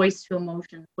gives voice to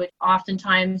emotions, which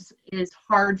oftentimes is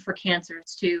hard for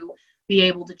Cancers to be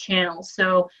able to channel.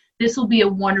 So this will be a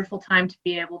wonderful time to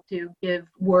be able to give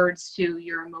words to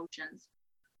your emotions.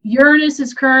 Uranus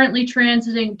is currently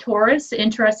transiting Taurus.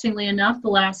 Interestingly enough, the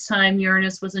last time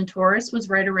Uranus was in Taurus was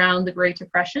right around the Great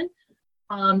Depression.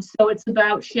 So it's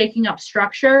about shaking up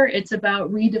structure. It's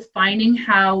about redefining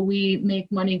how we make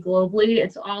money globally.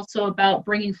 It's also about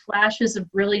bringing flashes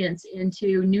of brilliance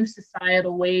into new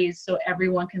societal ways so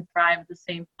everyone can thrive at the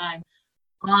same time.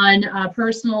 On a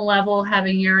personal level,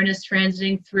 having Uranus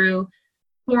transiting through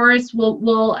Taurus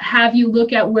will have you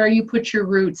look at where you put your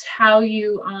roots, how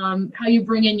you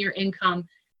bring in your income.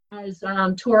 as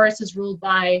Taurus is ruled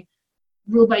by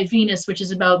Venus, which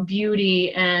is about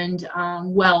beauty and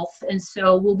wealth. And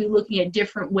so we'll be looking at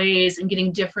different ways and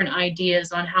getting different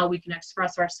ideas on how we can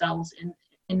express ourselves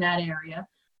in that area.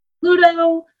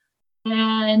 Pluto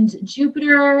and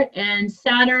Jupiter and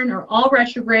Saturn are all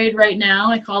retrograde right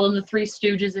now. I call them the three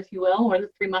stooges, if you will, or the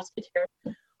three musketeers.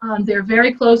 They're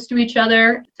very close to each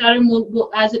other. Saturn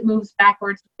will, as it moves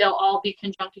backwards, they'll all be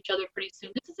conjunct each other pretty soon.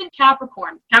 This is in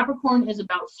Capricorn. Capricorn is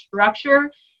about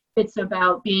structure. It's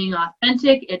about being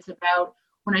authentic. It's about,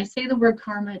 when I say the word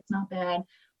karma, it's not bad,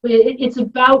 but it's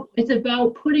about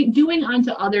doing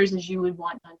unto others as you would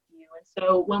want done to you. And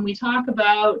so when we talk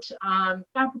about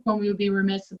Capricorn, we would be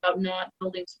remiss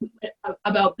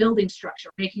about building structure,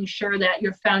 making sure that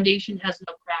your foundation has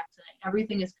no cracks in it.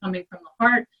 Everything is coming from the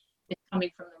heart. It's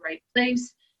coming from the right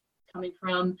place, coming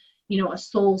from, a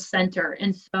soul center.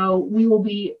 And so we will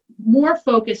be more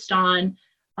focused on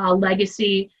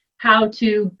legacy, how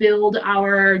to build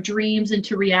our dreams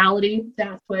into reality.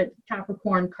 That's what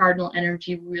Capricorn cardinal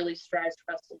energy really strives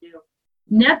for us to do.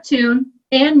 Neptune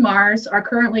and Mars are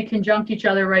currently conjunct each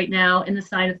other right now in the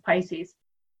sign of Pisces.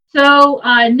 So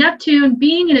Neptune,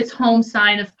 being in its home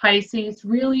sign of Pisces,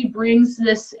 really brings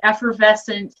this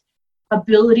effervescent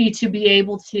ability to be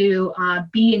able to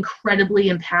be incredibly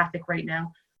empathic right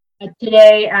now.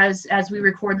 Today, as we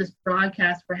record this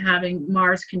broadcast, we're having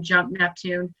Mars conjunct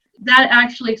Neptune. That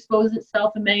actually exposes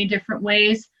itself in many different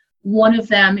ways. One of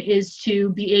them is to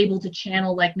be able to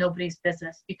channel like nobody's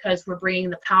business, because we're bringing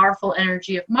the powerful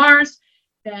energy of Mars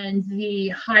and the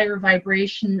higher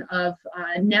vibration of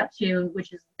Neptune,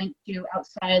 which is linked to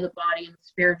outside of the body and the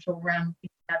spiritual realm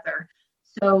together.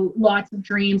 So lots of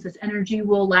dreams. This energy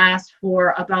will last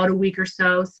for about a week or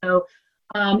so. So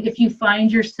if you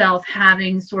find yourself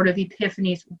having sort of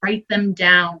epiphanies, write them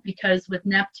down, because with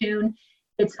Neptune,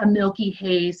 it's a milky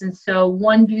haze. And so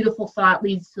one beautiful thought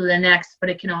leads to the next, but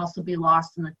it can also be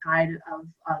lost in the tide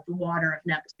of the water of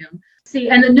Neptune. See,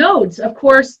 and the nodes, of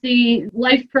course, the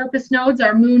life purpose nodes,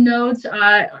 our moon nodes,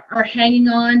 are hanging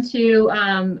on to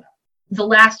the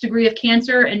last degree of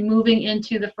Cancer and moving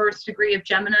into the first degree of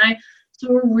Gemini.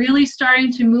 So we're really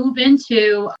starting to move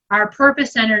into our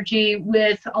purpose energy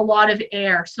with a lot of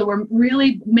air. So we're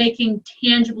really making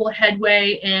tangible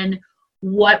headway in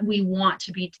what we want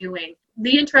to be doing.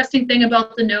 The interesting thing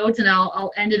about the nodes, and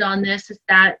I'll end it on this, is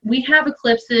that we have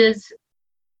eclipses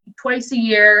twice a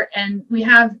year, and we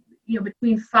have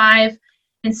between 5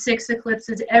 and 6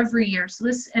 eclipses every year. So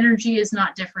this energy is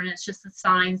not different. It's just the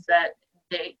signs that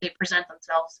they present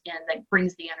themselves in that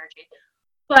brings the energy.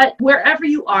 But wherever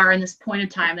you are in this point of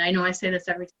time, and I know I say this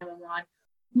every time I'm on,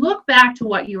 look back to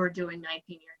what you were doing 19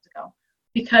 years ago,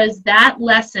 because that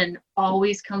lesson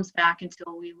always comes back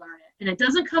until we learn it. And it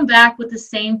doesn't come back with the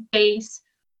same face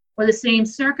or the same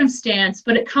circumstance,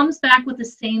 but it comes back with the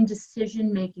same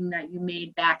decision making that you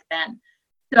made back then.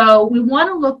 So we want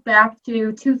to look back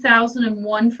to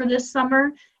 2001 for this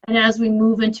summer. And as we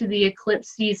move into the eclipse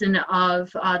season of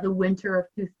the winter of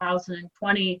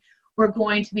 2020, we're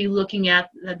going to be looking at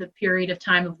the period of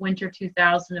time of winter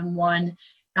 2001,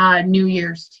 New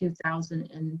Year's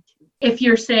 2002. If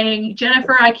you're saying,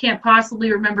 Jennifer, I can't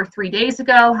possibly remember 3 days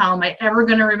ago, how am I ever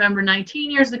going to remember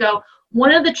 19 years ago?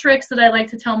 One of the tricks that I like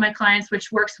to tell my clients,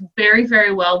 which works very,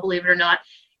 very well, believe it or not,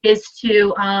 is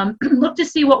to look to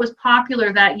see what was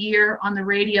popular that year on the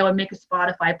radio and make a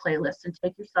Spotify playlist and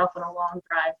take yourself on a long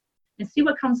drive and see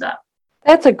what comes up.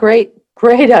 That's a great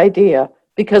idea.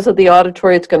 Because of the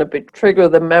auditory, it's going to trigger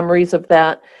the memories of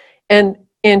that. And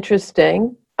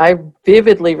interesting, I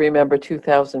vividly remember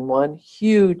 2001,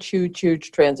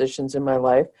 huge transitions in my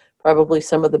life, probably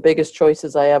some of the biggest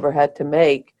choices I ever had to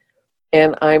make.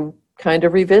 And I'm kind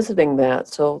of revisiting that.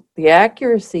 So the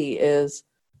accuracy is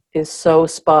so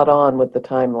spot on with the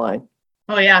timeline.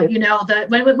 Oh yeah,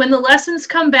 when the lessons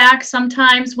come back,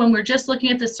 sometimes when we're just looking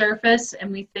at the surface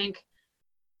and we think,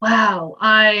 wow,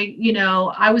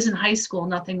 I was in high school,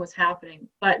 nothing was happening.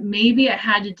 But maybe it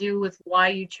had to do with why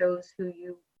you chose who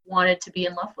you wanted to be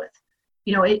in love with.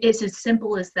 It's as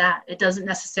simple as that. It doesn't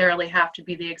necessarily have to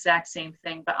be the exact same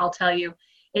thing, but I'll tell you,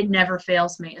 it never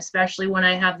fails me, especially when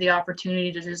I have the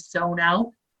opportunity to just zone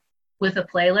out with a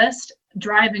playlist.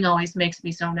 Driving always makes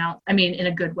me zone out. I mean, in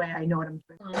a good way. I know what I'm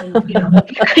doing.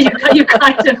 You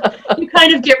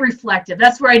kind of get reflective.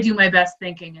 That's where I do my best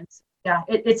thinking. And yeah,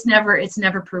 it's never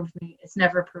proved me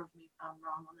wrong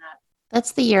on that.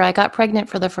 That's the year I got pregnant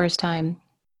for the first time.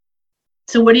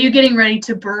 So what are you getting ready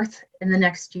to birth in the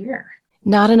next year?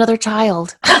 Not another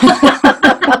child.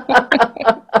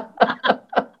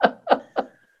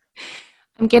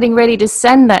 I'm getting ready to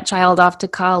send that child off to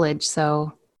college,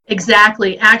 so.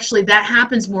 Exactly. Actually, that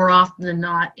happens more often than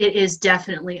not. It is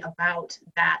definitely about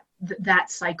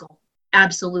that cycle.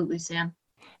 Absolutely, Sam.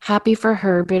 Happy for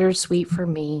her, bittersweet for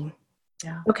me.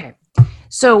 Yeah. Okay.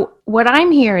 So, what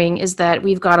I'm hearing is that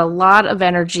we've got a lot of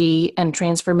energy and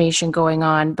transformation going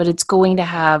on, but it's going to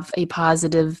have a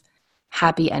positive,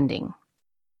 happy ending.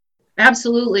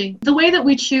 Absolutely. The way that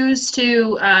we choose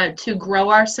to grow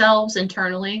ourselves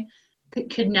internally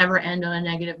could never end on a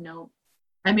negative note.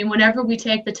 I mean, whenever we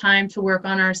take the time to work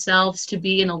on ourselves to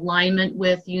be in alignment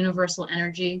with universal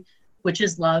energy, which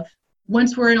is love,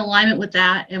 once we're in alignment with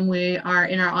that and we are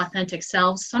in our authentic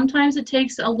selves, sometimes it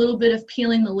takes a little bit of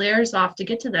peeling the layers off to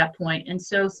get to that point. And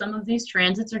so some of these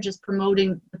transits are just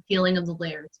promoting the peeling of the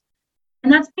layers.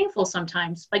 And that's painful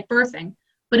sometimes, like birthing.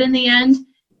 But in the end,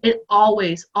 it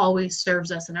always, always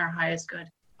serves us in our highest good.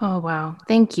 Oh, wow.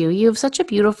 Thank you. You have such a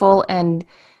beautiful and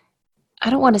I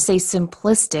don't want to say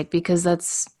simplistic because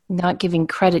that's not giving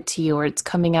credit to you or it's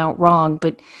coming out wrong,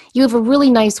 but you have a really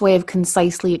nice way of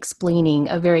concisely explaining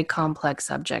a very complex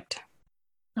subject.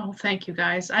 Oh, thank you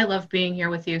guys. I love being here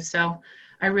with you. So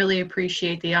I really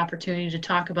appreciate the opportunity to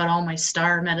talk about all my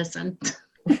star medicine.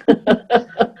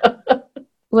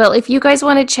 Well, if you guys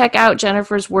want to check out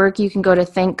Jennifer's work, you can go to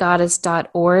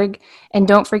thankgoddess.org. And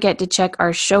don't forget to check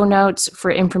our show notes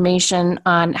for information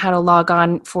on how to log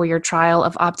on for your trial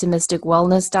of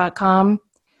optimisticwellness.com.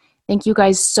 Thank you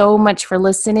guys so much for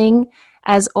listening.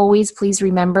 As always, please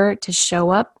remember to show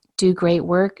up, do great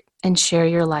work, and share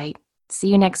your light. See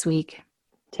you next week.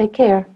 Take care.